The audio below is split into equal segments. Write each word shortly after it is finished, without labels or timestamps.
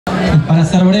para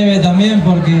ser breve también,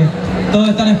 porque todos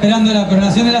están esperando la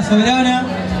coronación de la soberana.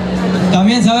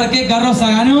 También saber qué carroza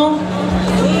ganó.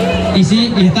 Y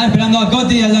sí, y están esperando a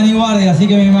Coti y a Dani Guardia, así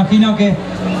que me imagino que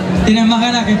tienen más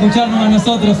ganas que escucharnos a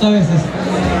nosotros a veces.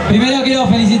 Primero quiero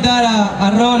felicitar a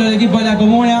Rolo, el equipo de la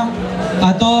Comuna,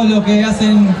 a todos los que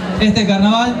hacen este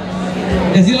carnaval.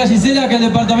 Decirle a Gisela que el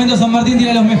departamento de San Martín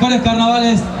tiene los mejores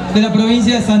carnavales de la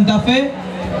provincia de Santa Fe.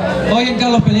 Hoy en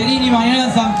Carlos Pellegrini, mañana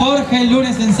en San Jorge, el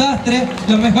lunes en Sastre.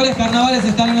 Los mejores carnavales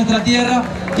están en nuestra tierra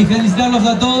y felicitarlos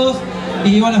a todos.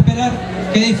 Y bueno, esperar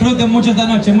que disfruten mucho esta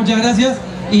noche. Muchas gracias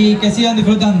y que sigan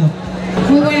disfrutando.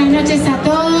 Muy buenas noches a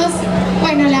todos.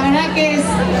 Bueno, la verdad que es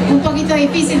un poquito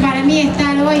difícil para mí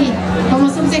estar hoy como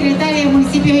subsecretaria de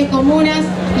municipios y comunas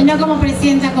y no como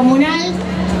presidenta comunal.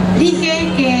 Dije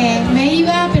que me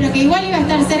iba, pero que igual iba a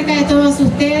estar cerca de todos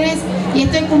ustedes y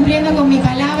estoy cumpliendo con mi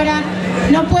palabra.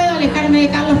 No puedo alejarme de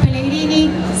Carlos Pellegrini,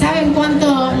 saben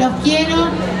cuánto los quiero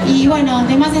y bueno,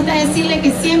 además está decirle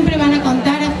que siempre van a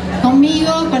contar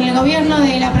conmigo, con el gobierno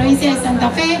de la provincia de Santa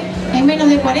Fe. En menos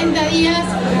de 40 días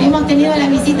hemos tenido la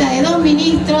visita de 2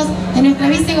 ministros, de nuestra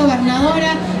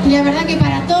vicegobernadora, y la verdad que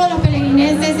para todos los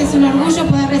pelegrinenses es un orgullo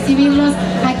poder recibirlos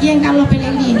aquí en Carlos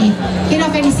Pellegrini. Quiero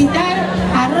felicitar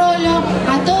a Rolo,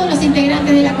 a todos los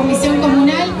integrantes de la Comisión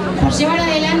Comunal por llevar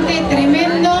adelante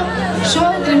tremendo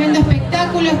show, tremendo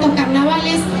espectáculo, estos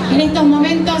carnavales. En estos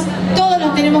momentos todos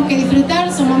los tenemos que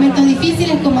disfrutar, son momentos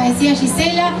difíciles, como decía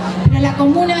Gisela, pero la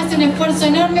Comuna hace un esfuerzo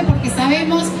enorme porque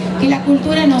sabemos que la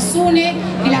cultura nos une,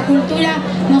 que la cultura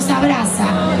nos abraza.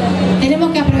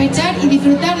 Tenemos que aprovechar y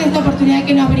disfrutar de esta oportunidad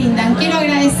que nos brindan. Quiero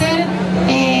agradecer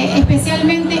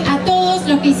especialmente a todos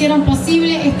los que hicieron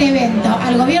posible este evento,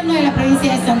 al gobierno de la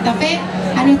provincia de Santa Fe,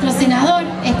 a nuestro senador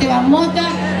Motta,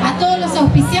 a todos los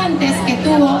auspiciantes que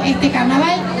tuvo este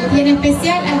carnaval y en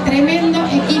especial al tremendo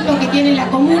equipo que tiene la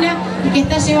Comuna y que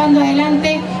está llevando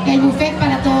adelante el buffet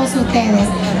para todos ustedes.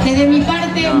 Desde mi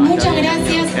parte, muchas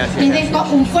gracias, les dejo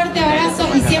un fuerte abrazo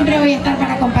y siempre voy a estar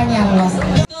para acompañarlos.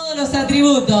 Todos los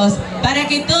atributos para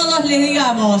que todos les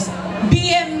digamos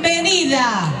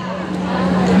bienvenida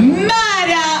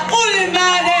Mara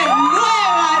Hullman,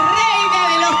 nueva reina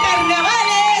de los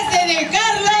carnavales de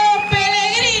Carlos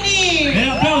Pellegrini. El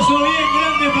aplauso bien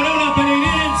grande para una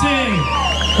peregrinense,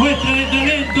 muestra de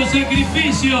talento,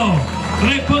 sacrificio,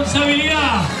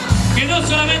 responsabilidad, que no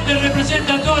solamente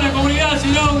representa a toda la comunidad,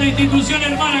 sino a una institución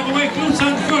hermana como es Club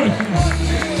San Jorge.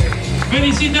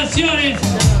 ¡Felicitaciones!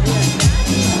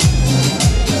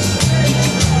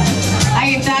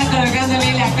 Ahí está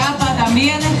colocándole la capa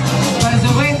también, por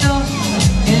supuesto,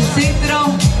 el cetro.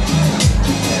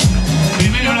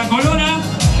 Primero la corona.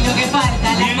 Y lo que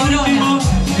falta, la corona. Y el último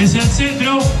es el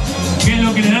cetro, que es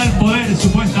lo que le da el poder,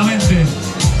 supuestamente.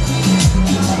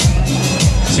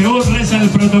 Según reza el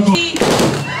protocolo.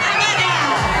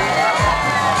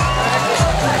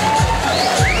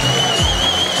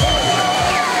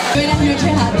 Buenas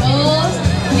noches a todos.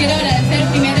 Quiero agradecer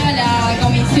primero a la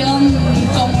Comisión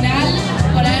Comunal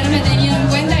por haberme tenido en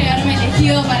cuenta y haberme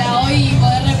elegido para hoy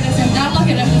poder representarlos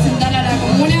y representar a la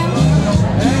Comuna.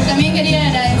 También quería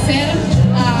agradecer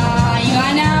a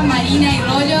Ivana, Marina y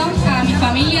Rolo, a mi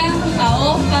familia, a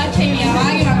vos, Pacha y mi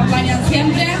mamá que me acompañan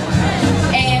siempre.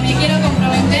 Me quiero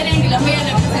comprometer en que los voy a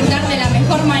representar de la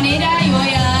mejor manera y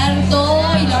voy a dar todo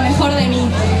y lo mejor de mí.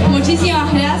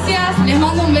 Muchísimas gracias, les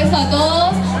mando un beso a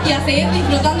todos y a seguir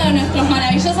disfrutando de nuestros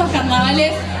maravillosos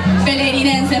carnavales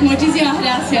pelegrinenses. Muchísimas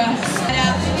gracias.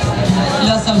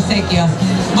 Los obsequios.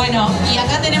 Bueno, y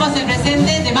acá tenemos el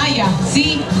presente de Maya,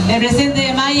 sí, el presente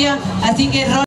de Maya, así que